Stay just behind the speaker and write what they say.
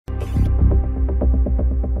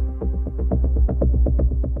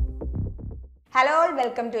Hello,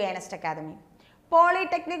 welcome to Earnest Academy.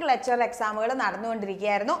 Polytechnic lecture exam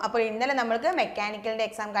നടന്നുകൊണ്ടിരിക്കുകയായിരുന്നു. അപ്പോൾ ഇന്നലെ നമുക്ക് മെക്കാനിക്കലിന്റെ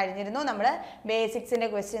എക്സാം കഴിഞ്ഞിരുന്നു. നമ്മൾ ബേസിക്സിന്റെ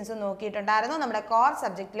ക്വസ്റ്റ്യൻസ് നോക്കിയിട്ടുണ്ടായിരുന്നു. നമ്മുടെ കോർ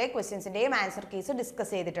സബ്ജക്റ്റിലെ ക്വസ്റ്റ്യൻസിന്റെയും ആൻസർ കീസ്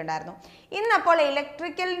ഡിസ്കസ് ചെയ്തിട്ടുണ്ടായിരുന്നു. ഇന്ന് അപ്പോൾ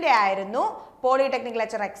ഇലക്ട്രിക്കലിന്റെ ആയിരുന്നു പോളിടെക്നിക്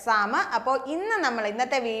ലെക്ചർ എക്സാം. അപ്പോൾ ഇന്ന് നമ്മൾ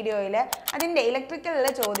ഇന്നത്തെ വീഡിയോയിൽ അതിന്റെ ഇലക്ട്രിക്കലിൽ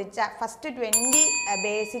ചോദിച്ച ഫസ്റ്റ് 20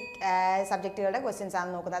 ബേസിക് സബ്ജക്റ്റുകളുടെ ക്വസ്റ്റ്യൻസ് ആണ്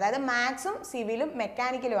നോക്കുന്നത്. അതായത് മാത്സും സിവിലും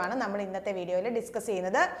മെക്കാനിക്കലുമാണ് നമ്മൾ ഇന്നത്തെ വീഡിയോയിൽ ഡിസ്കസ്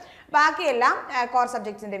ചെയ്യുന്നത്. ബാക്കിയെല്ലാം കോർ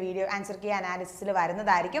സബ്ജക്ട്സിന്റെ വീഡിയോ ആൻസർ കീ അനാലിസിസിൽ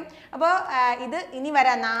വരുന്നതായിരിക്കും. അപ്പോൾ ഇത് ഇനി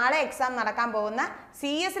വരാൻ നാളെ എക്സാം നടക്കാൻ പോകുന്ന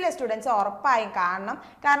CS-ലെ സ്റ്റുഡൻസ് ഉറപ്പായും കാണണം.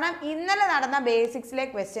 കാരണം ഇന്നലെ നടന്ന ബേസിക്സിലെ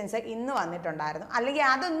ക്വസ്റ്റ്യൻസ് ഇന്ന് വന്നിട്ടുണ്ടായിരുന്നു. അല്ലെങ്കിൽ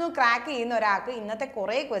അതൊന്നും ക്രാക്ക് ചെയ്യുന്ന ഒരാൾക്ക് ഇന്നത്തെ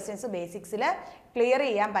കുറേ ക്വസ്റ്റ്യൻസ് ബേസിക്സിൽ ക്ലിയർ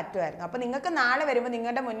ചെയ്യാൻ പറ്റുമായിരുന്നു. അപ്പോൾ നിങ്ങൾക്ക് നാളെ വരുമ്പോൾ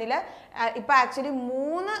നിങ്ങളുടെ മുന്നിൽ ഇപ്പോൾ ആക്ച്വലി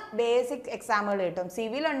 3 ബേസിക് എക്സാമുകൾ കിട്ടും.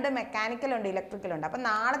 സിവിലുണ്ട്, മെക്കാനിക്കലുണ്ട്, ഇലക്ട്രിക്കലുണ്ട്. അപ്പോൾ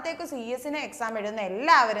നാളത്തേക്ക് CS-ന് എക്സാം എഴുതുന്ന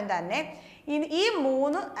എല്ലാവരും തന്നെ ഈ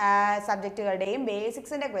 3 സബ്ജക്റ്റുകളുടെയും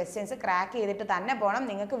ബേസിക്സിൻ്റെ ക്വസ്റ്റ്യൻസ് ക്രാക്ക് ചെയ്തിട്ട് തന്നെ പോകണം.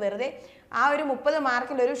 നിങ്ങൾക്ക് വെറുതെ ആ ഒരു 30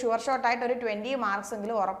 മാർക്കിൽ ഒരു ഷുവർ ഷോട്ടായിട്ട് ഒരു 20 മാർക്സ്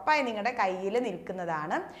എങ്കിലും ഉറപ്പായി നിങ്ങളുടെ കയ്യിൽ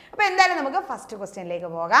നിൽക്കുന്നതാണ്. അപ്പോൾ എന്തായാലും നമുക്ക് ഫസ്റ്റ്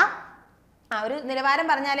ക്വസ്റ്റ്യനിലേക്ക് പോകാം. ഒരു നിലവാരം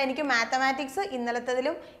പറഞ്ഞാൽ എനിക്ക് മാത്തമാറ്റിക്സ് ഇന്നലെ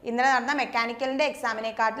നടന്ന മെക്കാനിക്കലിൻ്റെ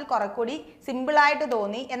എക്സാമിനെക്കാട്ടിൽ കുറെ കൂടി സിമ്പിളായിട്ട്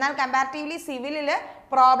തോന്നി. എന്നാൽ കമ്പാരിറ്റീവ്ലി സിവിലിൽ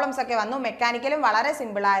പ്രോബ്ലംസ് ഒക്കെ വന്നു. മെക്കാനിക്കലും വളരെ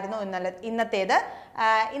സിമ്പിളായിരുന്നു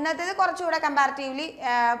ഇന്നത്തേത് കുറച്ചുകൂടെ കമ്പാരിറ്റീവ്ലി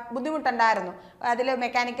ബുദ്ധിമുട്ടുണ്ടായിരുന്നു. അതിൽ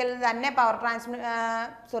മെക്കാനിക്കലിൽ തന്നെ പവർ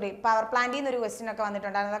പ്ലാന്റിൽ നിന്ന് ഒരു ക്വസ്റ്റ്യൻ ഒക്കെ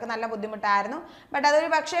വന്നിട്ടുണ്ടായിരുന്നു. അതൊക്കെ നല്ല ബുദ്ധിമുട്ടായിരുന്നു. ബട്ട് അതൊരു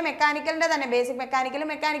പക്ഷേ മെക്കാനിക്കലിൻ്റെ തന്നെ ബേസിക്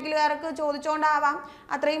മെക്കാനിക്കലുകാർക്ക് ചോദിച്ചുകൊണ്ടാവാം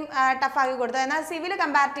അത്രയും ടഫാക്കി കൊടുത്തത്. എന്നാൽ സിവിൽ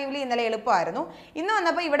കമ്പാരിറ്റീവ്ലി ഇന്നലെ എളുപ്പമായിരുന്നു. ഇന്ന്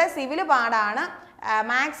വന്നപ്പോൾ ഇവിടെ സിവിൽ പാടാണ്,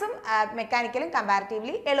 മാത്സും മെക്കാനിക്കലും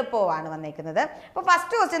കമ്പാരിറ്റീവ്ലി എളുപ്പമാണ് വന്നേക്കുന്നത്. അപ്പോൾ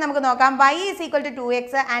ഫസ്റ്റ് ക്വസ്റ്റ്യൻ നമുക്ക് നോക്കാം. y = 2x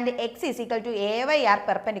and x = ay are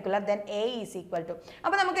perpendicular, then a =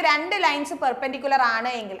 അപ്പോൾ നമുക്ക് രണ്ട് ലൈൻസ് പെർപെൻഡിക്കുലർ ആണ്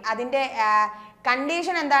എങ്കിൽ അതിൻ്റെ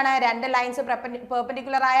കണ്ടീഷൻ എന്താണ്? രണ്ട് ലൈൻസ്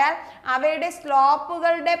പെർപെൻഡിക്കുലർ ആയാൽ അവയുടെ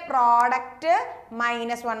സ്ലോപ്പുകളുടെ പ്രോഡക്റ്റ്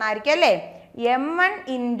 -1 ആയിരിക്കും അല്ലേ? m1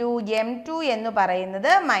 × m2 എന്ന് പറയുന്നത്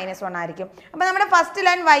 -1 ആയിരിക്കും. അപ്പോൾ നമ്മുടെ ഫസ്റ്റ്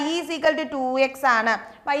ലൈൻ y = 2x ആണ്.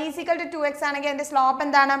 y = 2x ആണെങ്കിൽ അതിൻ്റെ സ്ലോപ്പ്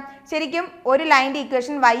എന്താണ്? ശരിക്കും ഒരു ലൈൻ്റെ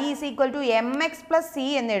ഇക്വേഷൻ y = mx + c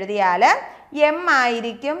എന്ന് എഴുതിയാൽ m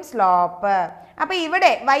ആയിരിക്കും സ്ലോപ്പ്. അപ്പോൾ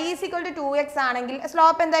ഇവിടെ y = 2x ആണെങ്കിൽ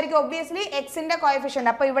സ്ലോപ്പ് എന്തായിരിക്കും? ഒബ്വിയസ്ലി എക്സിൻ്റെ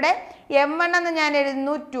കോഎഫിഷ്യൻ്റ്. അപ്പോൾ ഇവിടെ m1 എന്ന് ഞാൻ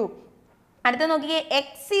എഴുതുന്നു 2. അടുത്ത നോക്കിയേ x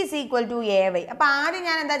 = ay. അപ്പോൾ ആദ്യം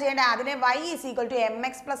ഞാൻ എന്താ ചെയ്യേണ്ടത്? അതിനെ y =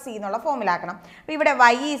 mx + c എന്നുള്ള ഫോമിലാക്കണം. അപ്പോൾ ഇവിടെ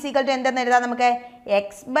y = എന്തെന്ന് എഴുതാം? നമുക്ക്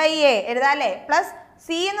x/a എഴുതാം അല്ലേ? പ്ലസ് c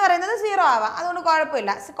എന്ന് പറയുന്നത് 0 ആവാം, അതുകൊണ്ട്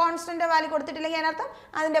കുഴപ്പമില്ല. കോൺസ്റ്റന്റ് വാല്യൂ കൊടുത്തിട്ടില്ലെങ്കിൽ അതിനർത്ഥം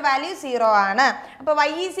അതിൻ്റെ വാല്യൂ 0 ആണ്. അപ്പോൾ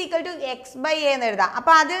y = x/a എന്ന് എഴുതാം.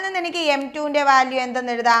 അപ്പോൾ അതിൽ നിന്ന് എനിക്ക് m2ൻ്റെ വാല്യൂ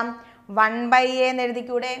എന്തെന്ന് എഴുതാം? 1/a എന്ന്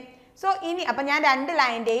എഴുതിക്കൂടെ? സോ ഇനി അപ്പം ഞാൻ രണ്ട്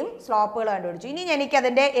ലൈൻ്റെയും സ്ലോപ്പുകൾ കണ്ടുപിടിച്ചു. ഇനി എനിക്ക്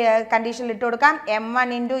അതിൻ്റെ കണ്ടീഷനിൽ ഇട്ട് കൊടുക്കാം.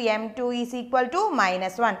 m1 × m2 =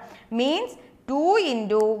 -1 means 2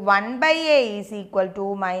 × 1/a =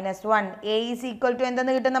 -1. a =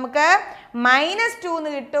 എന്തെന്ന് കിട്ടും? നമുക്ക് -2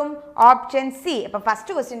 എന്ന് കിട്ടും. Option C. അപ്പോൾ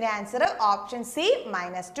first ക്വസ്റ്റ്യൻ്റെ answer option C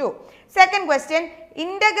 -2. Second question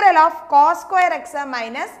integral of cos² x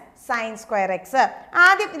sin² x.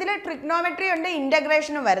 ആദ്യം ഇതിൽ ട്രിഗ്നോമെട്രി ഉണ്ട്,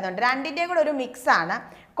 ഇൻ്റഗ്രേഷനും വരുന്നുണ്ട്. രണ്ടിൻ്റെയും കൂടെ ഒരു മിക്സ് ആണ്.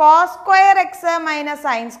 cos² x sin²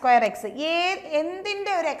 x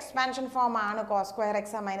എന്തിൻ്റെ ഒരു എക്സ്പാൻഷൻ ഫോം ആണ്? cos² x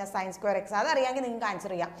sin² x അതറിയാമെങ്കിൽ നിങ്ങൾക്ക്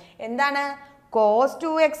ആൻസർ ചെയ്യാം. എന്താണ്? cos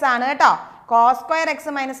 2x ആണ് കേട്ടോ. cos² x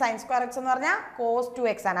sin² x എന്ന് പറഞ്ഞാൽ cos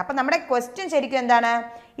 2x ആണ്. അപ്പം നമ്മുടെ ക്വസ്റ്റ്യൻ ശരിക്കും എന്താണ്?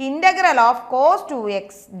 Integral of cos 2x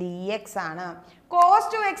dx ആണ്. cos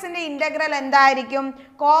 2xൻ്റെ ഇൻ്റഗ്രൽ എന്തായിരിക്കും?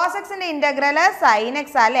 cos xൻ്റെ ഇൻ്റഗ്രൽ sin x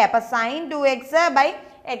അല്ലേ? അപ്പം sin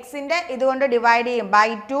 2x/xൻ്റെ ഇതുകൊണ്ട് ഡിവൈഡ് ചെയ്യും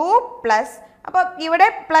 /2 പ്ലസ്. അപ്പോൾ ഇവിടെ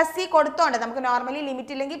പ്ലസ് സി കൊടുത്തോണ്ട് നമുക്ക് നോർമലി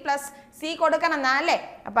ലിമിറ്റ് ഇല്ലെങ്കിൽ പ്ലസ് സി കൊടുക്കണം എന്നല്ലേ?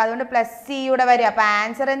 അപ്പോൾ അതുകൊണ്ട് പ്ലസ് സി ഇവിടെ വരും. അപ്പോൾ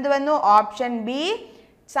ആൻസർ എന്ത് വന്നു? Option B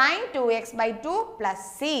sin 2x/2 plus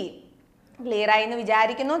C. Clear ആയി എന്ന്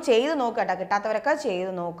വിചാരിക്കുന്നു. ചെയ്ത് നോക്കുക കേട്ടോ, കിട്ടാത്തവരൊക്കെ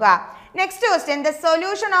ചെയ്ത് നോക്കുക. Next question the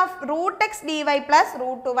solution of √x dy +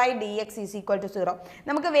 √2y dx = 0.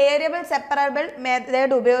 നമുക്ക് വേരിയബിൾ സെപ്പറബിൾ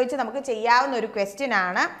മെത്തേഡ് ഉപയോഗിച്ച് നമുക്ക് ചെയ്യാവുന്ന ഒരു ക്വസ്റ്റ്യൻ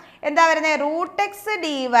ആണ്. എന്താ വരുന്നത്? √x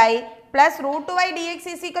dy + √2y dx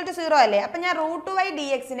 = 0 അല്ലേ? അപ്പം ഞാൻ √2y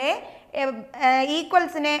dxനെ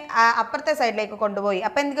ഈക്വൽസിനെ അപ്പുറത്തെ സൈഡിലേക്ക് കൊണ്ടുപോയി.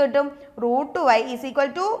 അപ്പം എന്ത് കിട്ടും? √2y =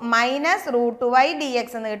 -√2y dx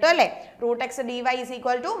എന്ന് കിട്ടും അല്ലേ? √x dy =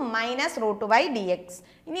 -√2y dx.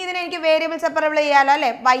 ഇനി ഇതിനെ എനിക്ക് വേരിയബിൾ സെപ്പറബിൾ ചെയ്യാമല്ലോ അല്ലേ?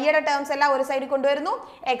 വൈയുടെ ടേംസ് എല്ലാം ഒരു സൈഡിൽ കൊണ്ടുവരുന്നു,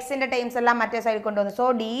 എക്സിൻ്റെ ടേംസ് എല്ലാം മറ്റേ സൈഡിൽ കൊണ്ടുവന്നു. So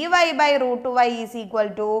dy/√2y =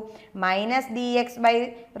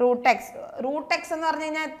 -dx/√x. √x എന്ന് പറഞ്ഞു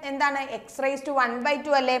കഴിഞ്ഞാൽ എന്താണ്?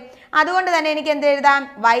 x⁻⁴ അല്ലേ? അതുകൊണ്ട് തന്നെ എനിക്ക് എന്ത് എഴുതാം?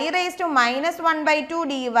 y⁻⁻²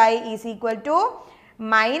 dy =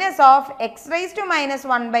 minus of X raise to minus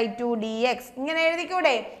 1/2 dx. ഇങ്ങനെ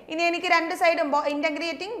എഴുതിക്കൂടെ? ഇനി എനിക്ക് രണ്ട് സൈഡും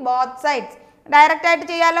ഇൻ്റഗ്രേറ്റിംഗ് ബോത്ത് സൈഡ്സ് ഡയറക്റ്റ് ആയിട്ട്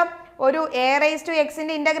ചെയ്യാലോ. ഒരു എ റൈസ് ടു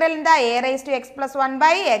എക്സിൻ്റെ ഇൻ്റഗ്രൽ എന്താ? A raise to X plus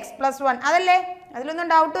 1/x+1 അതല്ലേ? അതിലൊന്നും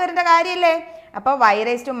ഡൗട്ട് വരേണ്ട കാര്യമില്ലേ? അപ്പോൾ y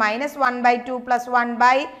raise to minus 1/2 plus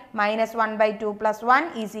 1/-1/2 plus 1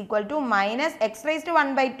 is equal to minus X raise to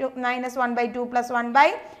 1/2 minus 1/2 plus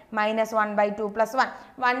 1/-1/2 plus 1.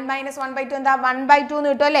 1 minus 1/2 എന്താ? 1/2 എന്ന്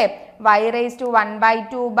കിട്ടും അല്ലേ? y raise to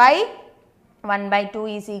 1/2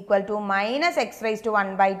 is equal to minus X raise to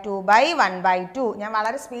 1/2 ഞാൻ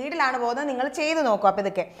വളരെ സ്പീഡിലാണ് പോകുന്നത്, നിങ്ങൾ ചെയ്ത് നോക്കും. അപ്പോൾ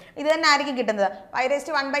ഇത് തന്നെ ആയിരിക്കും കിട്ടുന്നത്. y റൈസ്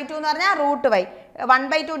ടു 1/2 എന്ന് പറഞ്ഞാൽ √y.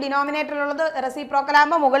 1/2 ഡിനോമിനേറ്ററിലുള്ളത് റെസിപ്രോക്കൽ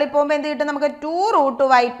ആകുമ്പോൾ മുകളിൽ പോകുമ്പോൾ എന്ത് കിട്ടും? നമുക്ക്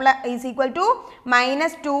 2√y is equal to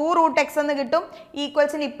minus 2√x എന്ന് കിട്ടും.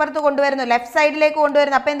 ഈക്വൽസിന് ഇപ്പുറത്ത് കൊണ്ടുവരുന്നു, ലെഫ്റ്റ് സൈഡിലേക്ക്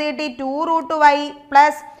കൊണ്ടുവരുന്നു. അപ്പോൾ എന്ത് കിട്ടി? 2√y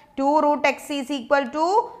plus 2√x is equal to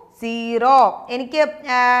 0. എനിക്ക്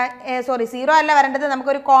 0 അല്ല വരേണ്ടത്,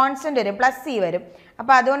 നമുക്കൊരു കോൺസ്റ്റന്റ് വരും, പ്ലസ് സി വരും.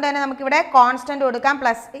 അപ്പോൾ അതുകൊണ്ട് തന്നെ നമുക്കിവിടെ കോൺസ്റ്റന്റ് കൊടുക്കാം,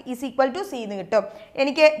 plus is equal to C എന്ന് കിട്ടും.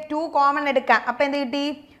 എനിക്ക് 2 കോമൺ എടുക്കാം. അപ്പോൾ എന്ത് കിട്ടി?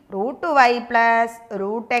 √y plus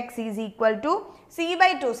 √x is equal to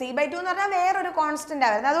c/2. c/2 എന്ന് പറഞ്ഞാൽ വേറൊരു കോൺസ്റ്റന്റ്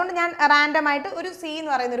ആയിരുന്നു, അതുകൊണ്ട് ഞാൻ റാൻഡം ആയിട്ട് ഒരു c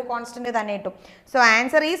എന്ന് പറയുന്ന ഒരു കോൺസ്റ്റന്റ് തന്നെ ഇട്ടു. So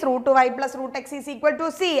answer is √y plus √x is equal to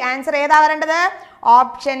c. Answer ഏതാ വരേണ്ടത്?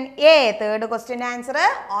 Option A. Third question answer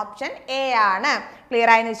option A ആണ്. ക്ലിയർ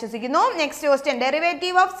ആയെന്ന് വിശ്വസിക്കുന്നു. Next question,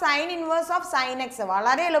 derivative of sine inverse of sine X.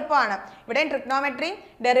 വളരെ എളുപ്പമാണ്. ഇവിടെ ട്രിഗ്നോമെട്രി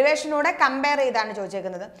ഡെറിവേഷനോടെ കമ്പയർ ചെയ്താണ്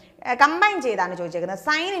ചോദിച്ചേക്കുന്നത്, കമ്പൈൻ ചെയ്താണ് ചോദിച്ചേക്കുന്നത്.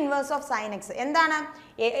 Sine inverse of sine X എന്താണ്?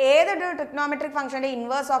 ഏതൊരു ട്രിഗ്നോമെട്രിക് ഫംഗ്ഷന്റെ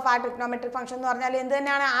ഇൻവേഴ്സ് ഓഫ് ആ ട്രിഗ്നോമെട്രിക് ഫംഗ്ഷൻ എന്ന് പറഞ്ഞാൽ എന്ത്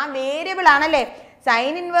തന്നെയാണ്? ആ വേരിയബിൾ ആണല്ലേ.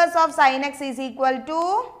 Sine inverse of sine X is equal to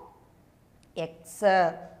X.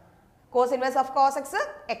 Cos inverse of cos X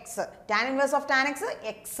X, tan inverse of tan X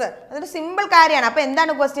X. അതൊരു സിമ്പിൾ കാര്യമാണ്. അപ്പോൾ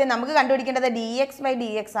എന്താണ് ക്വസ്റ്റ്യൻ? നമുക്ക് കണ്ടുപിടിക്കേണ്ടത്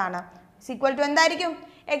dx/dx ആണ്. ഈക്വൽ ടു എന്തായിരിക്കും?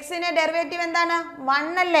 എക്സിന്റെ ഡെറിവേറ്റീവ് എന്താണ്? 1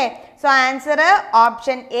 അല്ലേ? സോ ആൻസർ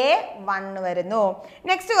ഓപ്ഷൻ എ 1 വരുന്നു.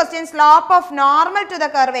 Next question, slope of normal to the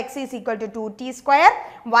curve x is equal to 2t²,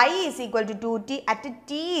 y is equal to 2t at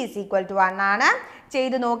t is equal to 1 ആണ്.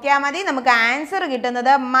 ചെയ്ത് നോക്കിയാൽ മതി. നമുക്ക് ആൻസർ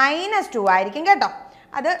കിട്ടുന്നത് -2 ആയിരിക്കും കേട്ടോ.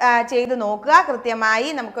 അത് ചെയ്ത് നോക്കുക കൃത്യമായി.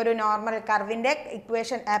 നമുക്കൊരു നോർമൽ കർവിൻ്റെ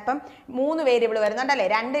ഇക്വേഷൻ അപ്പം 3 വേരിയബിൾ വരുന്നുണ്ടല്ലേ,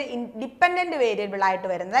 2 ഡിപ്പെൻഡൻറ്റ് വേരിയബിൾ ആയിട്ട്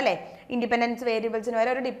വരുന്നത് അല്ലേ. ഇൻഡിപെൻഡൻസ് വേരിയബിൾസിന് വരെ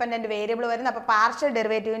ഒരു ഡിപ്പെൻഡൻറ്റ് വേരിയബിൾ വരുന്നു. അപ്പോൾ പാർഷ്യൽ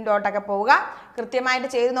ഡെറിവേറ്റീവിൻ്റോട്ടൊക്കെ പോവുക, കൃത്യമായിട്ട്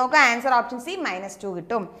ചെയ്ത് നോക്കുക. ആൻസർ ഓപ്ഷൻ സി -2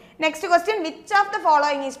 കിട്ടും. Next question, which of the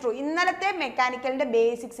following is true. ഇന്നലത്തെ മെക്കാനിക്കലിൻ്റെ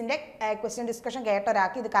ബേസിക്സിൻ്റെ ക്വസ്റ്റ്യൻ ഡിസ്കഷൻ കേട്ട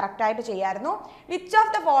ഒരാൾക്ക് ഇത് കറക്റ്റായിട്ട് ചെയ്യാമായിരുന്നു. Which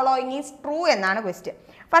of the following is true എന്നാണ് ക്വസ്റ്റ്യൻ.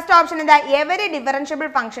 ഫസ്റ്റ് ഓപ്ഷൻ എന്താ? Every differentiable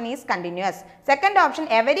function is continuous. Second option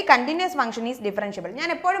every continuous function is differentiable. ഞാൻ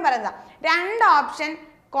എപ്പോഴും പറയുന്നത് 2 ഓപ്ഷൻ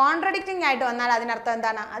കോൺട്രഡിക്റ്റിംഗ് ആയിട്ട് വന്നാൽ അതിനർത്ഥം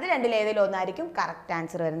എന്താണ്? അത് രണ്ടിൽ ഏതെങ്കിലും ഒന്നായിരിക്കും കറക്റ്റ്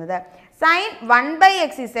ആൻസർ വരുന്നത്. Sign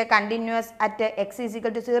 1/x is A continuous at x is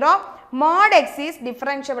equal to 0. Mode x is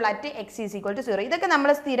differentiable at x is equal to 0. ഇതൊക്കെ നമ്മൾ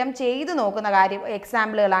സ്ഥിരം ചെയ്ത് നോക്കുന്ന കാര്യം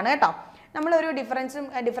എക്സാമ്പിളുകളാണ് കേട്ടോ. നമ്മളൊരു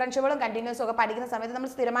ഡിഫറൻഷ്യബിളും കണ്ടിന്യൂസും ഒക്കെ പഠിക്കുന്ന സമയത്ത്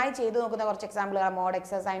നമ്മൾ സ്ഥിരമായി ചെയ്ത് നോക്കുന്ന കുറച്ച് എക്സാമ്പിളുകൾ, mode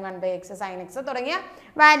X, sign 1/x, sign X തുടങ്ങിയ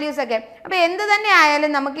വാല്യൂസ് ഒക്കെ. അപ്പോൾ എന്ത് തന്നെ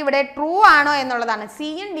ആയാലും നമുക്കിവിടെ ട്രൂ ആണോ എന്നുള്ളതാണ്.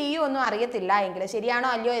 സിയും ഡിയും ഒന്നും അറിയത്തില്ല എങ്കിലും, ശരിയാണോ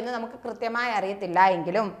അല്ലയോ എന്ന് നമുക്ക് കൃത്യമായി അറിയത്തില്ല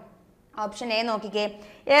എങ്കിലും ഓപ്ഷൻ എ നോക്കിക്കേ,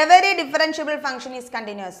 every differentiable function is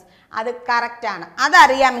continuous. അത് കറക്റ്റ് ആണ്.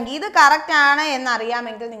 അതറിയാമെങ്കിൽ, ഇത് കറക്റ്റ് ആണ്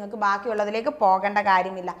എന്നറിയാമെങ്കിൽ നിങ്ങൾക്ക് ബാക്കിയുള്ളതിലേക്ക് പോകേണ്ട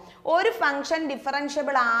കാര്യമില്ല. ഒരു ഫംഗ്ഷൻ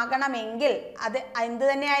ഡിഫറൻഷ്യബിൾ ആകണമെങ്കിൽ അത് എന്ത്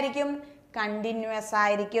തന്നെയായിരിക്കും? കണ്ടിന്യൂസ്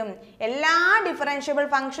ആയിരിക്കും. എല്ലാ ഡിഫറൻഷ്യബിൾ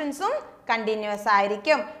ഫംഗ്ഷൻസും കണ്ടിന്യൂസ്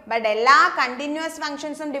ആയിരിക്കും. ബട്ട് എല്ലാ കണ്ടിന്യൂസ്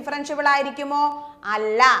ഫംഗ്ഷൻസും ഡിഫറൻഷ്യബിൾ ആയിരിക്കുമോ?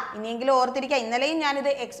 അല്ല. ഇനിയെങ്കിലും ഓർത്തിരിക്കുക, ഇന്നലെയും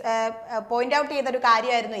ഞാനിത് പോയിന്റ് ഔട്ട് ചെയ്തൊരു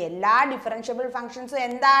കാര്യമായിരുന്നു. എല്ലാ ഡിഫറൻഷ്യബിൾ ഫംഗ്ഷൻസും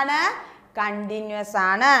എന്താണ്? കണ്ടിന്യൂസ്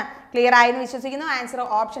ആണ്. ക്ലിയർ ആയെന്ന് വിശ്വസിക്കുന്നു. ആൻസർ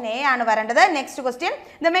ഓപ്ഷൻ എ ആണ് വരേണ്ടത്. Next question,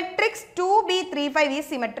 the matrix 2b35 is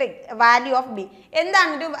symmetric, value of B.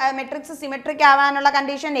 എന്താണ് ഒരു മെട്രിക്സ് സിമെട്രിക് ആവാനുള്ള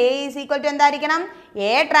condition? A is equal to എന്തായിരിക്കണം?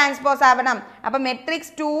 എ ട്രാൻസ്പോസ് ആവണം. അപ്പം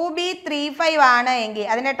മെട്രിക്സ് 2b35 ആണ് എങ്കിൽ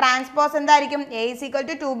അതിൻ്റെ ട്രാൻസ്പോസ് എന്തായിരിക്കും? A is equal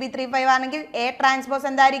to 2b35 ആണെങ്കിൽ എ ട്രാൻസ്പോസ്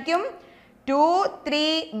എന്തായിരിക്കും?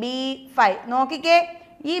 2,3b5. നോക്കിക്കേ,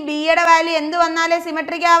 ഈ ബിയുടെ വാല്യൂ എന്ത് വന്നാലേ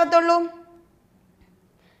സിമെട്രിക് ആവത്തുള്ളൂ?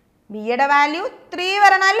 ബിയുടെ വാല്യൂ 3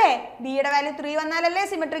 വരണം അല്ലേ? ബിയുടെ വാല്യൂ 3 വന്നാലല്ലേ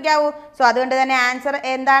സിമെട്രിക് ആവൂ. സോ അതുകൊണ്ട് തന്നെ ആൻസർ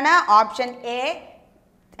എന്താണ്? Option A,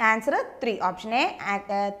 answer 3. Option A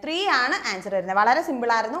 3 ആണ് ആൻസർ വരുന്നത്. വളരെ സിമ്പിൾ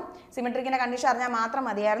ആയിരുന്നു. സിമെട്രിക്കിന്റെ കണ്ടീഷൻ അറിഞ്ഞാൽ മാത്രം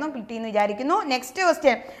മതിയായിരുന്നു. കിട്ടിയെന്ന് വിചാരിക്കുന്നു. Next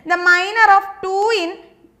question, the minor of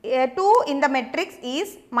 2 in the matrix is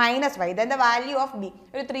 -5. Then the value of b.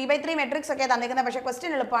 ഒരു 3/3 മെട്രിക്സ് ഒക്കെ തന്നിരിക്കുന്നത്. പക്ഷേ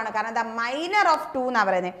ക്വസ്റ്റ്യൻ എളുപ്പമാണ്, കാരണം ദ മൈനർ ഓഫ് 2 എന്നാണ്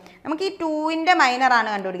പറയുന്നത്. നമുക്ക് ഈ 2ന്റെ മൈനർ ആണ്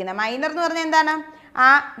കണ്ടുപിടിക്കുന്നത്. മൈനർ എന്ന് പറഞ്ഞാൽ എന്താണ്?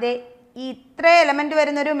 ഇത്ര എലമെന്റ്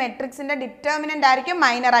വരുന്ന ഒരു മെട്രിക്സിന്റെ ഡിറ്റർമിനന്റ് ആയിരിക്കും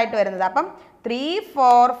മൈനർ ആയിട്ട് വരുന്നത്. അപ്പം 3,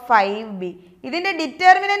 4, 5b. ഇതിന്റെ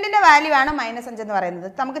ഡിറ്റർമിനന്റിന്റെ വാല്യൂ ആണ് -5 എന്ന് പറയുന്നത്.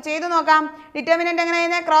 നമുക്ക് ചെയ്തു നോക്കാം. ഡിറ്റർമിനന്റ്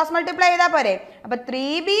എങ്ങനെയാണ്? ക്രോസ് മൾട്ടിപ്ലൈ ചെയ്താൽ പോരെ. അപ്പോൾ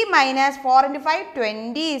 3b minus 4 into 5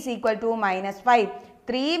 20 is equal to -5.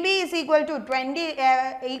 3b is equal to 20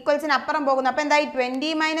 ഈക്വൽസിന് അപ്പുറം പോകുന്നു. അപ്പോൾ എന്തായി?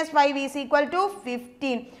 20 minus 5 is equal to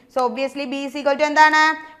 15. So obviously b is equal to എന്താണ്?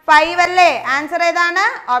 5 അല്ലേ? ആൻസർ ഏതാണ്?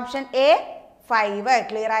 Option A 5.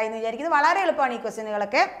 ക്ലിയർ ആയി എന്ന് വിചാരിക്കുന്നത്. വളരെ എളുപ്പമാണ് ഈ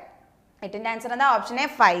ക്വസ്റ്റ്യനുകളൊക്കെ. ഇതിന്റെ ആൻസർ എന്താ? Option A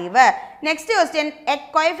 5. Next question, A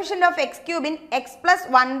coefficient of x cube in x plus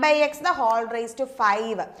 1/x the whole raised to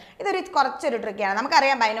 5. ഇതൊരു കുറച്ചൊരു ട്രിക്കാണ്.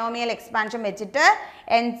 നമുക്കറിയാം ബൈനോമിയൽ എക്സ്പാൻഷൻ വെച്ചിട്ട്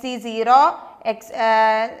nc0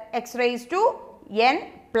 x raised to n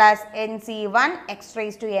plus nc1 x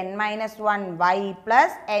raised to n minus 1 y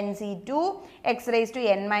plus nc2 x raised to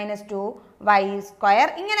n minus 2 y square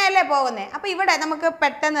ഇങ്ങനെയല്ലേ പോകുന്നത്. അപ്പോൾ ഇവിടെ നമുക്ക്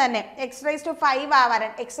പെട്ടെന്ന് തന്നെ x raised to 5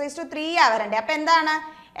 ആവാറുണ്ട്, x raised to 3 ആവാറുണ്ട്. അപ്പോൾ എന്താണ്?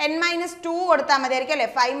 n minus 2 കൊടുത്താൽ മതിയായിരിക്കും അല്ലേ?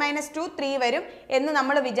 5 minus 2 3 വരും എന്ന്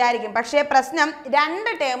നമ്മൾ വിചാരിക്കും. പക്ഷേ പ്രശ്നം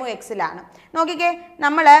രണ്ട് ടേമും എക്സിലാണ്. നോക്കിക്കേ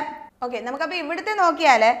നമ്മൾ ഓക്കെ, നമുക്കപ്പോൾ ഇവിടുത്തെ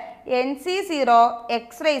നോക്കിയാൽ nc0 x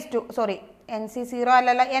raised to nc0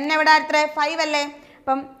 അല്ലല്ലോ, n എവിടെ എത്ര? 5 അല്ലേ?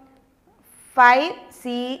 അപ്പം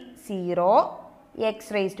 5c0 x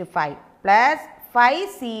raised to 5 plus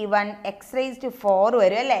 5c1 x raised to 4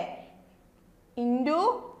 വരും അല്ലേ? ഇൻറ്റു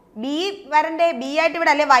ബി വരണ്ടേ? ബി ആയിട്ട്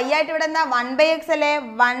ഇവിടെ അല്ലേ? y ആയിട്ട് ഇവിടെ എന്താ? 1/x അല്ലേ?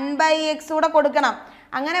 1/x കൂടെ കൊടുക്കണം.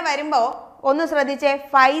 അങ്ങനെ വരുമ്പോൾ ഒന്ന് ശ്രദ്ധിച്ചേ,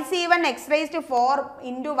 5c1 x raised to 4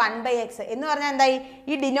 into 1/x എന്ന് പറഞ്ഞാൽ എന്തായി?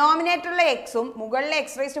 ഈ ഡിനോമിനേറ്ററിലെ എക്സും മുകളിലെ x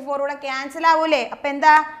raised to 4 കൂടെ ക്യാൻസൽ ആവൂലേ? അപ്പം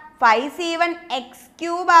എന്താ? 5c1 x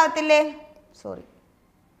cube ആവത്തില്ലേ?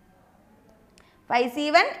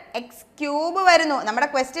 5c1 x cube വരുന്നു. നമ്മുടെ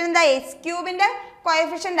ക്വസ്റ്റ്യൻ എന്താ? എക്സ് ക്യൂബിന്റെ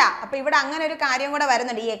കോഎഫിഷ്യന്റാ. അപ്പോൾ ഇവിടെ അങ്ങനെ ഒരു കാര്യം കൂടെ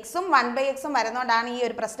വരുന്നുണ്ട്. ഈ എക്സും 1/xും വരുന്നതുകൊണ്ടാണ് ഈ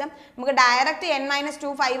ഒരു പ്രശ്നം. നമുക്ക് ഡയറക്റ്റ് n minus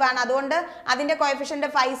 2 5 ആണ്, അതുകൊണ്ട് അതിന്റെ കോഎഫിഷ്യന്റ്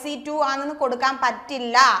 5c2 ആണെന്ന് കൊടുക്കാൻ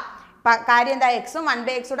പറ്റില്ല. കാര്യം എന്താ? എക്സും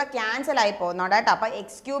 1/x കൂടെ ക്യാൻസൽ ആയി പോകുന്നുണ്ട് കേട്ടോ. അപ്പോൾ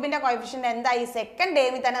എക്സ് ക്യൂബിന്റെ കോഎഫിഷ്യന്റ് എന്താ? ഈ സെക്കൻഡ്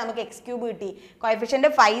ടേമിൽ തന്നെ നമുക്ക് എക്സ് ക്യൂബ് കിട്ടി. കോഎഫിഷ്യന്റ്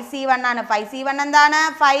 5c1 ആണ്. 5c1 എന്താണ്?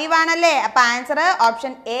 5 ആണല്ലേ? അപ്പോൾ ആൻസർ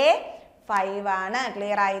ഓപ്ഷൻ എ 5 ആണ്.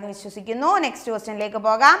 ക്ലിയർ ആയി എന്ന് വിശ്വസിക്കുന്നു. നെക്സ്റ്റ് ക്വസ്റ്റ്യനിലേക്ക്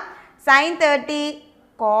പോകാം. sin 30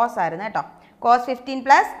 cos ആയിരുന്നു കേട്ടോ. cos 15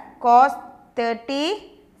 plus cos 30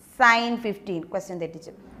 sin 15. Question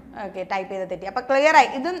തെറ്റിച്ചു. ഓക്കെ, ടൈപ്പ് ചെയ്ത് തെറ്റി. അപ്പോൾ ക്ലിയർ ആയി.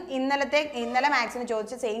 ഇതും ഇന്നലെ മാത്സിന്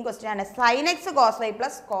ചോദിച്ച സെയിം ക്വസ്റ്റ്യൻ ആണ്. sin x cos y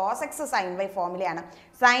plus cos x sin y ഫോർമുലയാണ്.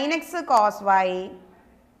 sin x cos y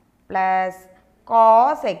plus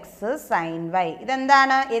cos x sin y.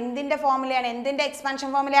 ഇതെന്താണ്? എന്തിന്റെ ഫോർമുലയാണ്? എന്തിന്റെ expansion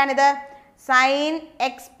ഫോർമുലയാണിത്? sin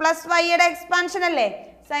x plus y യുടെ എക്സ്പാൻഷൻ അല്ലേ?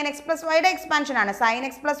 sin x plus y യുടെ എക്സ്പാൻഷൻ ആണ്. sin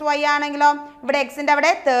x plus y ആണെങ്കിലോ ഇവിടെ എക്സിന്റെ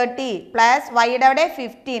അവിടെ 30 പ്ലസ് y യുടെ അവിടെ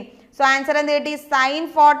 15. സോ ആൻസർ എന്ത് കിട്ടി? sin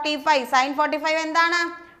 45. sin 45 എന്താണ്?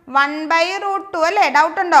 1/√2 അല്ലേ?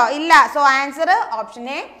 ഡൗട്ട് ഉണ്ടോ? ഇല്ല. സോ ആൻസർ ഓപ്ഷൻ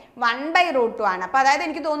എ 1/√2 ആണ്. അപ്പോൾ അതായത്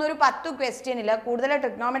എനിക്ക് തോന്നുന്നു ഒരു 10 ക്വസ്റ്റ്യനിൽ കൂടുതൽ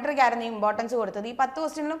ട്രിഗ്നോമെട്രിക് ആയിരുന്നു ഇമ്പോർട്ടൻസ് കൊടുത്തത്. ഈ 10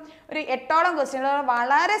 ക്വസ്റ്റ്യനിലും ഒരു 8ഓളം ക്വസ്റ്റ്യനുകൾ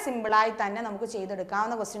വളരെ സിമ്പിളായി തന്നെ നമുക്ക്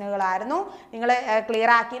ചെയ്തെടുക്കാവുന്ന ക്വസ്റ്റ്യനുകളായിരുന്നു. നിങ്ങൾ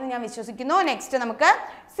ക്ലിയർ ആക്കിയെന്ന് ഞാൻ വിശ്വസിക്കുന്നു. നെക്സ്റ്റ് നമുക്ക്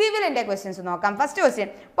സിവിലിന്റെ ക്വസ്റ്റ്യൻസ് നോക്കാം. First question,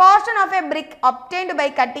 portion of A brick obtained by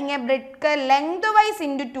cutting A brick length vice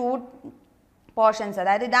into 2 portions.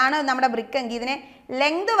 അതായത് ഇതാണ് നമ്മുടെ ബ്രിക്ക് എങ്കിൽ ഇതിനെ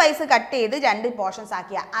ലെങ്ത് വൈസ് കട്ട് ചെയ്ത് 2 പോർഷൻസ്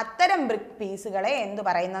ആക്കിയ അത്തരം ബ്രിക്ക് പീസുകളെ എന്ത്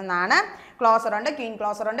പറയുന്നതെന്നാണ്. ക്ലോസർ ഉണ്ട്, ക്വീൻ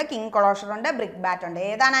ക്ലോസർ ഉണ്ട്, കിങ് ക്ലോസർ ഉണ്ട്, ബ്രിക്ക് ബാറ്റ് ഉണ്ട്.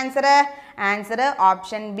 ഏതാണ് answer? Answer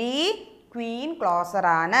option B Queen closer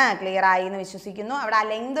ആണ്. ക്ലിയർ ആയി എന്ന് വിശ്വസിക്കുന്നു. അവിടെ ആ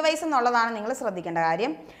ലെങ്ത് വൈസ് എന്നുള്ളതാണ് നിങ്ങൾ ശ്രദ്ധിക്കേണ്ട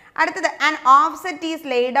കാര്യം. അടുത്തത്, an offset is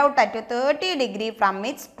laid out at 30 degree from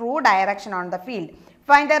it's true direction on the field.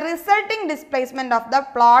 Find the resulting displacement of the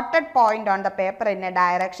plotted point on the paper in a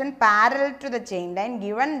direction parallel to the chain line,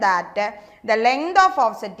 given that the length of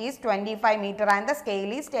offset is 25 meter and the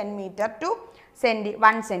scale is 10 meter to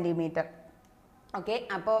 1 centimeter. Okay,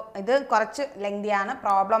 അപ്പോൾ ഇത് കുറച്ച് ലെങ്തിയാണ്,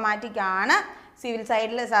 problematic ആണ്. Civil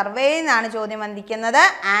സൈഡിൽ സർവേയിൽ നിന്നാണ് ചോദ്യം വന്നിരിക്കുന്നത്.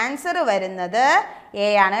 Answer വരുന്നത് എ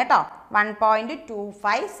ആണ് കേട്ടോ.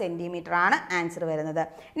 1.25 സെൻറ്റിമീറ്റർ ആണ് ആൻസർ വരുന്നത്.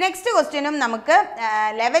 നെക്സ്റ്റ് ക്വസ്റ്റ്യനും നമുക്ക്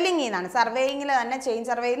ലെവലിംഗിൽ നിന്നാണ്. സർവേയിങ്ങിൽ തന്നെ ചെയിൻ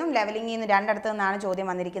സർവേയിൽ നിന്നും ലെവലിംഗിൽ നിന്നും രണ്ടിടത്തു നിന്നാണ് ചോദ്യം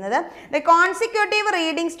വന്നിരിക്കുന്നത്. The consecutive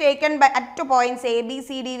readings taken by at points A B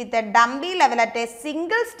C D with a dumpy level at A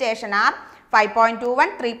single station R 5.21,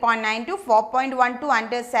 3.92, 4.12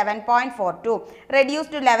 and 7.42.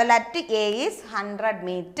 Reduced level at A is 100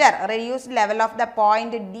 meter. Reduced level of the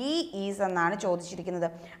point D is എന്നാണ് ചോദിച്ചിരിക്കുന്നത്.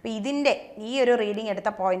 അപ്പോൾ ഇതിൻ്റെ ഈ ഒരു reading എടുത്ത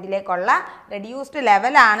പോയിന്റിലേക്കുള്ള reduced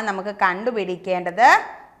ലെവലാണ് നമുക്ക് കണ്ടുപിടിക്കേണ്ടത്.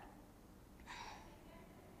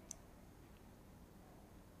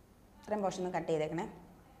 ഇത്രയും പോർഷൻ ഒന്ന് കട്ട് ചെയ്തേക്കണേ.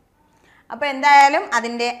 അപ്പോൾ എന്തായാലും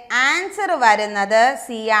അതിൻ്റെ ആൻസർ വരുന്നത്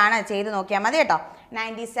സി ആണ്. ചെയ്ത് നോക്കിയാൽ മതി കേട്ടോ.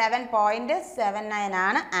 97.79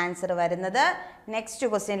 ആണ് ആൻസർ വരുന്നത്. നെക്സ്റ്റ്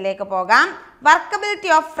ക്വസ്റ്റ്യനിലേക്ക് പോകാം. Workability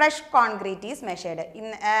of fresh concrete is measured.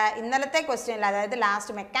 ഇന്നലത്തെ ക്വസ്റ്റ്യനിൽ, അതായത്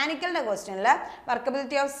ലാസ്റ്റ് മെക്കാനിക്കലിൻ്റെ ക്വസ്റ്റ്യനിൽ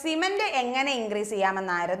വർക്കബിലിറ്റി ഓഫ് സിമെൻറ്റ് എങ്ങനെ ഇൻക്രീസ്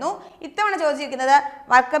ചെയ്യാമെന്നായിരുന്നു. ഇത്തവണ ചോദിച്ചിരിക്കുന്നത്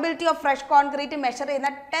workability of fresh concrete measure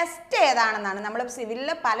ചെയ്യുന്ന ടെസ്റ്റ് ഏതാണെന്നാണ്. നമ്മൾ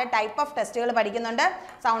സിവിലിൽ പല ടൈപ്പ് ഓഫ് ടെസ്റ്റുകൾ പഠിക്കുന്നുണ്ട്,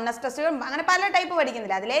 സൗണ്ട്നെസ് ടെസ്റ്റുകൾ, അങ്ങനെ പല ടൈപ്പ്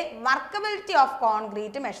പഠിക്കുന്നില്ല. അതിലെ വർക്കബിലിറ്റി ഓഫ്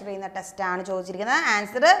കോൺക്രീറ്റ് മെഷർ ചെയ്യുന്ന ടെസ്റ്റാണ് ചോദിച്ചിരിക്കുന്നത്.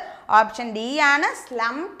 ആൻസർ ഓപ്ഷൻ ഡി ആണ്,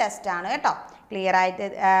 സ്ലം ടെസ്റ്റ് ആണ് കേട്ടോ. ക്ലിയർ ആയിട്ട്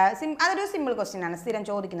അതൊരു സിമ്പിൾ ക്വസ്റ്റ്യൻ ആണ്, സ്ഥിരം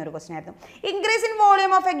ചോദിക്കുന്ന ഒരു ക്വസ്റ്റ്യൻ ആയിരുന്നു. Increase in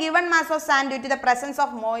volume of A given mass of sand due to the presence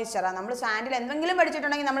of moisture. നമ്മൾ സാൻഡിൽ എന്തെങ്കിലും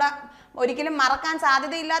പഠിച്ചിട്ടുണ്ടെങ്കിൽ നമ്മൾ ഒരിക്കലും മറക്കാൻ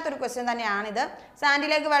സാധ്യതയില്ലാത്തൊരു ക്വസ്റ്റ്യൻ തന്നെയാണിത്.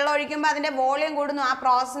 സാൻഡിലേക്ക് വെള്ളം ഒഴിക്കുമ്പോൾ അതിൻ്റെ വോളിയം കൂടുന്നു. ആ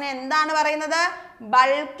പ്രോസസ്സിനെ എന്താണ് പറയുന്നത്?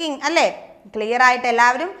 ബൾക്കിംഗ് അല്ലേ? ക്ലിയർ ആയിട്ട്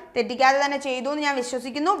എല്ലാവരും തെറ്റിക്കാതെ തന്നെ ചെയ്തു എന്ന് ഞാൻ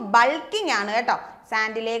വിശ്വസിക്കുന്നു. ബൾക്കിംഗ് ആണ് കേട്ടോ.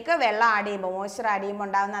 സാൻഡിലേക്ക് വെള്ളം ആഡ് ചെയ്യുമ്പോൾ, മോയ്സ്ചർ ആഡ് ചെയ്യുമ്പോൾ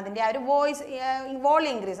ഉണ്ടാകുന്ന അതിൻ്റെ ആ ഒരു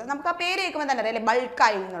വോളിയം ഇൻക്രീസ്, നമുക്ക് ആ പേര് കേൾക്കുമ്പോൾ തന്നെ അറിയാം അല്ലേ,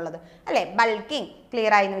 ബൾക്കായി എന്നുള്ളത് അല്ലേ, ബൾക്കിംഗ്.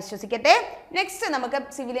 ക്ലിയർ ആയി എന്ന് വിശ്വസിക്കട്ടെ. നെക്സ്റ്റ് നമുക്ക്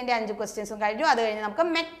സിവിലിൻ്റെ 5 ക്വസ്റ്റ്യൻസും കഴിഞ്ഞു. അത് കഴിഞ്ഞ് നമുക്ക്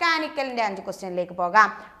മെക്കാനിക്കലിൻ്റെ 5 ക്വസ്റ്റ്യനിലേക്ക് പോകാം.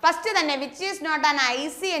 ഫസ്റ്റ് തന്നെ which is not an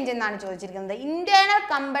IC engine എന്നാണ് ചോദിച്ചിരിക്കുന്നത്. ഇന്റേണൽ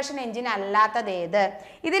കമ്പഷൻ എഞ്ചിൻ അല്ലാത്തത് ഏത്?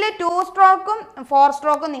 ഇതിൽ 2 സ്ട്രോക്കും 4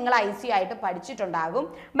 സ്ട്രോക്കും നിങ്ങൾ IC ആയിട്ട് പഠിച്ചിട്ടുണ്ടാകും.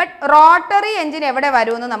 ബട്ട് റോട്ടറി എഞ്ചിൻ എവിടെ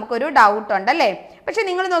വരുമെന്ന് നമുക്കൊരു ഡൗട്ട് ഉണ്ടല്ലേ. പക്ഷെ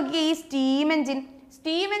നിങ്ങൾ നോക്കി, ഈ സ്റ്റീം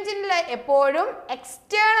എഞ്ചിനിൽ എപ്പോഴും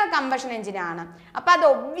എക്സ്റ്റേണൽ കമ്പഷൻ എഞ്ചിനാണ്. അപ്പോൾ അത്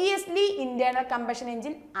ഒബ്വിയസ്ലി ഇന്റേണൽ കമ്പഷൻ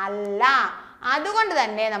എഞ്ചിൻ അല്ല. അതുകൊണ്ട്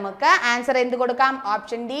തന്നെ നമുക്ക് ആൻസർ എന്ത് കൊടുക്കാം?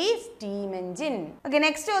 Option D, steam engine. Okay,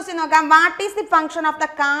 next question നോക്കാം. What is the function of the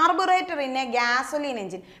carburettor in A gasoline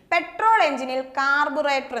engine? Petrol എഞ്ചിനിൽ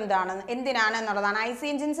കാർബുറേറ്റർ എന്തിനാണ് എന്നുള്ളതാണ്. IC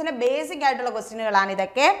എഞ്ചിൻസിന്റെ ബേസിക് ആയിട്ടുള്ള ക്വസ്റ്റ്യനുകളാണ്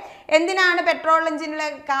ഇതൊക്കെ. എന്തിനാണ് പെട്രോൾ എഞ്ചിനിലെ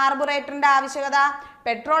കാർബുറേറ്ററിന്റെ ആവശ്യകത?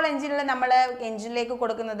 പെട്രോൾ എഞ്ചിനിൽ നമ്മൾ എഞ്ചിനിലേക്ക്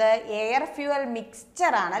കൊടുക്കുന്നത് എയർ ഫ്യൂവൽ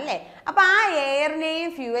മിക്സ്ചർ ആണ് അല്ലേ. അപ്പോൾ ആ എയറിനെയും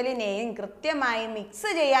ഫ്യൂവലിനെയും കൃത്യമായി മിക്സ്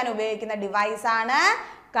ചെയ്യാൻ ഉപയോഗിക്കുന്ന ഡിവൈസാണ്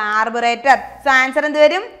കാർബുറേറ്റർ. സോ ആൻസർ എന്ത്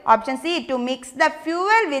വരും? Option C, to mix the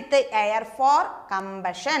fuel with air four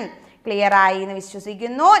combustion. Clear ആയി എന്ന്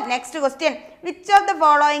വിശ്വസിക്കുന്നു. Next question. Which of the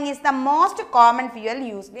following is the most common fuel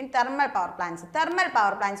used in thermal power plants? Thermal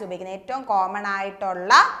power plants ഉപയോഗിക്കുന്ന ഏറ്റവും common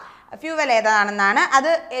ആയിട്ടുള്ള fuel ഏതാണെന്നാണ്.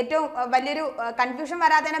 അത് ഏറ്റവും വലിയൊരു confusion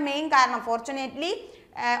വരാത്തതിൻ്റെ main കാരണം ഫോർച്ചുനേറ്റ്ലി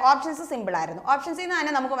ഓപ്ഷൻസ് സിമ്പിൾ ആയിരുന്നു. ഓപ്ഷൻസിൽ നിന്ന്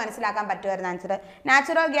തന്നെ നമുക്ക് മനസ്സിലാക്കാൻ പറ്റുമായിരുന്നു ആൻസർ.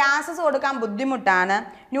 നാച്ചുറൽ ഗ്യാസസ് കൊടുക്കാൻ ബുദ്ധിമുട്ടാണ്.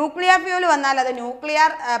 ന്യൂക്ലിയർ ഫ്യൂവൽ വന്നാൽ അത്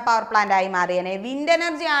ന്യൂക്ലിയർ പവർ പ്ലാന്റ് ആയി മാറിയേനെ. വിൻഡ്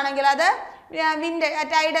എനർജി ആണെങ്കിൽ അത്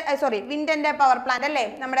വിൻഡിന്റെ പവർ പ്ലാന്റ് അല്ലേ,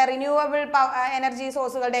 നമ്മുടെ റിന്യൂവബിൾ എനർജി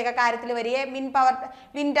സോഴ്സുകളുടെയൊക്കെ കാര്യത്തിൽ വരിക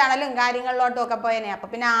വിൻഡ് ആണെങ്കിലും കാര്യങ്ങളിലോട്ടും ഒക്കെ പോയേനെ. അപ്പൊ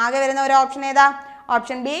പിന്നെ ആകെ വരുന്ന ഒരു ഓപ്ഷൻ ഏതാ?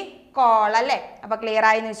 ഓപ്ഷൻ ബി, കോൾ അല്ലേ. അപ്പൊ ക്ലിയർ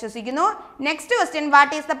ആയി എന്ന് വിശ്വസിക്കുന്നു. Next question.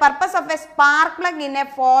 What is the purpose of A spark plug in A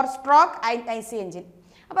 4 stroke IC engine?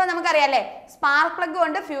 അപ്പോൾ നമുക്കറിയാം അല്ലേ, സ്പാർക്ക് പ്ലഗും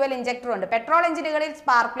ഉണ്ട്, ഫ്യൂവൽ ഇഞ്ചക്ടറും ഉണ്ട്. പെട്രോൾ എഞ്ചിനുകളിൽ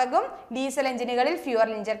സ്പാർക്ക് പ്ലഗും ഡീസൽ എഞ്ചിനുകളിൽ ഫ്യൂവൽ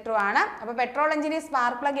ഇഞ്ചക്ടറും ആണ്. അപ്പോൾ പെട്രോൾ എഞ്ചിനിൽ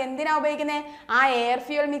സ്പാർക്ക് പ്ലഗ് എന്തിനാ ഉപയോഗിക്കുന്നത്? ആ എയർ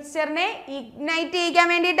ഫ്യൂവൽ മിക്സ്ചറിനെ ഇഗ്നൈറ്റ് ചെയ്യിക്കാൻ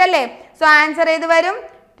വേണ്ടിയിട്ടല്ലേ. സോ ആൻസർ ഏത് വരും?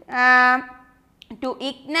 To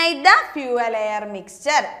ignite the fuel air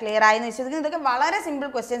mixture. Clear ആയി എന്ന് വിശ്വസിക്കുന്നു. ഇതൊക്കെ വളരെ സിമ്പിൾ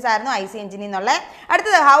ക്വസ്റ്റ്യൻസ് ആയിരുന്നു IC എഞ്ചിനിൽ നിന്നുള്ള.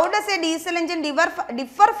 അടുത്തത്, how does A diesel engine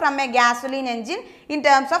differ from A gasoline engine in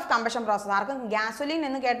terms of combustion process? ആർക്കും ഗ്യാസോലിൻ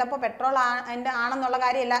എന്ന് കേട്ടപ്പോൾ പെട്രോൾ ആണെന്നുള്ള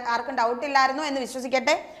കാര്യം ആർക്കും ഡൗട്ട് ഇല്ലായിരുന്നു എന്ന്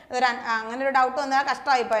വിശ്വസിക്കട്ടെ. അങ്ങനെ ഒരു ഡൗട്ട് വന്നാൽ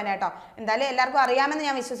കഷ്ടമായി പോയനെ കേട്ടോ. എന്തായാലും എല്ലാവർക്കും അറിയാമെന്ന്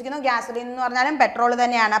ഞാൻ വിശ്വസിക്കുന്നു. ഗ്യാസോലിൻ എന്ന് പറഞ്ഞാലും പെട്രോൾ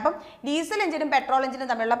തന്നെയാണ്. അപ്പം ഡീസൽ എഞ്ചിനും പെട്രോൾ എഞ്ചിനും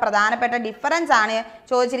തമ്മിലുള്ള പ്രധാനപ്പെട്ട ഡിഫറൻസ് ആണ്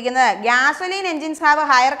ചോദിച്ചിരിക്കുന്നത്. Gasoline engines have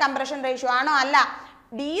higher compression ratio ആണോ? അല്ല,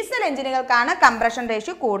 ഡീസൽ എഞ്ചിനുകൾക്കാണ് കംപ്രഷൻ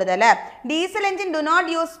റേഷ്യോ കൂടുതൽ. Diesel engine do not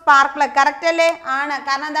use spark plug. Correct അല്ലേ? ആണ്.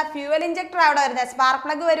 കാരണം എന്താ, ഫ്യൂവൽ ഇഞ്ചക്ടർ അവിടെ വരുന്നത്, സ്പാർക്ക്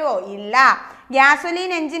പ്ലഗ് വരുമോ? ഇല്ല.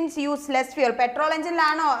 Gasoline engines use less fuel. Petrol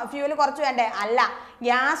എഞ്ചിനിലാണോ fuel കുറച്ച് വേണ്ടേ? അല്ല.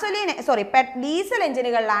 ഡീസൽ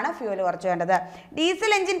എഞ്ചിനുകളിലാണ് ഫ്യൂവൽ കുറച്ച് വേണ്ടത്.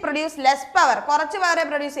 Diesel engine produce less power. കുറച്ച് പവറെ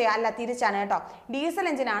പ്രൊഡ്യൂസ് ചെയ്യുക. അല്ല, തിരിച്ചാണ് കേട്ടോ. ഡീസൽ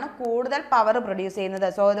എഞ്ചിനാണ് കൂടുതൽ പവർ പ്രൊഡ്യൂസ് ചെയ്യുന്നത്.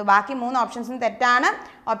 സോ ഇത് ബാക്കി 3 ഓപ്ഷൻസും തെറ്റാണ്.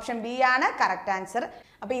 ഓപ്ഷൻ ബി ആണ് കറക്റ്റ് ആൻസർ.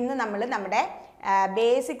 അപ്പോൾ ഇന്ന് നമ്മൾ നമ്മുടെ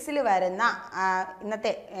ബേസിക്സിൽ വരുന്ന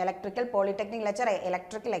ഇന്നത്തെ electrical polytechnic lecture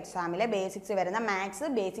electrical എക്സാമിലെ basics വരുന്ന maths,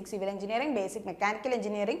 basic civil engineering, basic mechanical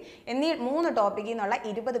engineering എന്നീ 3 ടോപ്പിക്കിൽ നിന്നുള്ള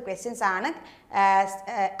 20 ക്വസ്റ്റ്യൻസ് ആണ്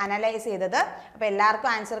അനലൈസ് ചെയ്തത്. അപ്പോൾ എല്ലാവർക്കും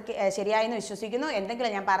ആൻസർ ശരിയായെന്ന് വിശ്വസിക്കുന്നു.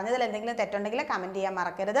 ഞാൻ പറഞ്ഞതിൽ എന്തെങ്കിലും തെറ്റുണ്ടെങ്കിൽ കമൻറ്റ് ചെയ്യാൻ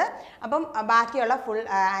മറക്കരുത്. അപ്പം ബാക്കിയുള്ള ഫുൾ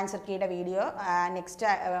ആൻസർ കീയുടെ വീഡിയോ നെക്സ്റ്റ്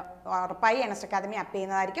ഉറപ്പായി എണസ്റ്റ് അക്കാദമി അപ്പ്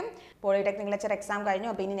ചെയ്യുന്നതായിരിക്കും. പോളിടെക്നിക് ലെക്ചർ എക്സാം കഴിഞ്ഞു.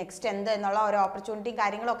 അപ്പോൾ ഇനി നെക്സ്റ്റ് എന്ത് എന്നുള്ള ഓരോ ഓപ്പർച്യൂണിറ്റിയും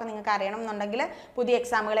കാര്യങ്ങളൊക്കെ നിങ്ങൾക്ക് അറിയണം എന്നുണ്ടെങ്കിൽ, പുതിയ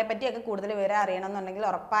എക്സാമുകളെ പറ്റിയൊക്കെ കൂടുതൽ വിവരം അറിയണമെന്നുണ്ടെങ്കിൽ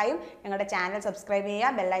ഉറപ്പായും ഞങ്ങളുടെ ചാനൽ സബ്സ്ക്രൈബ്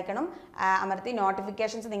ചെയ്യുക. ബെല്ലൈക്കണും അമർത്തി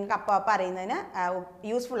നോട്ടിഫിക്കേഷൻസ് നിങ്ങൾക്ക് അപ്പോൾ അറിയുന്നതിന്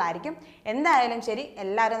യൂസ്ഫുൾ ആയിരിക്കും. എന്തായാലും ശരി,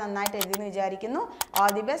 എല്ലാവരും നന്നായിട്ട് എഴുതിയെന്ന് വിചാരിക്കുന്നു.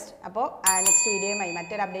 All the best. അപ്പോൾ നെക്സ്റ്റ് വീഡിയോയുമായി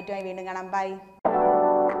മറ്റൊരു അപ്ഡേറ്റുമായി വീണ്ടും കാണാം. ബൈ.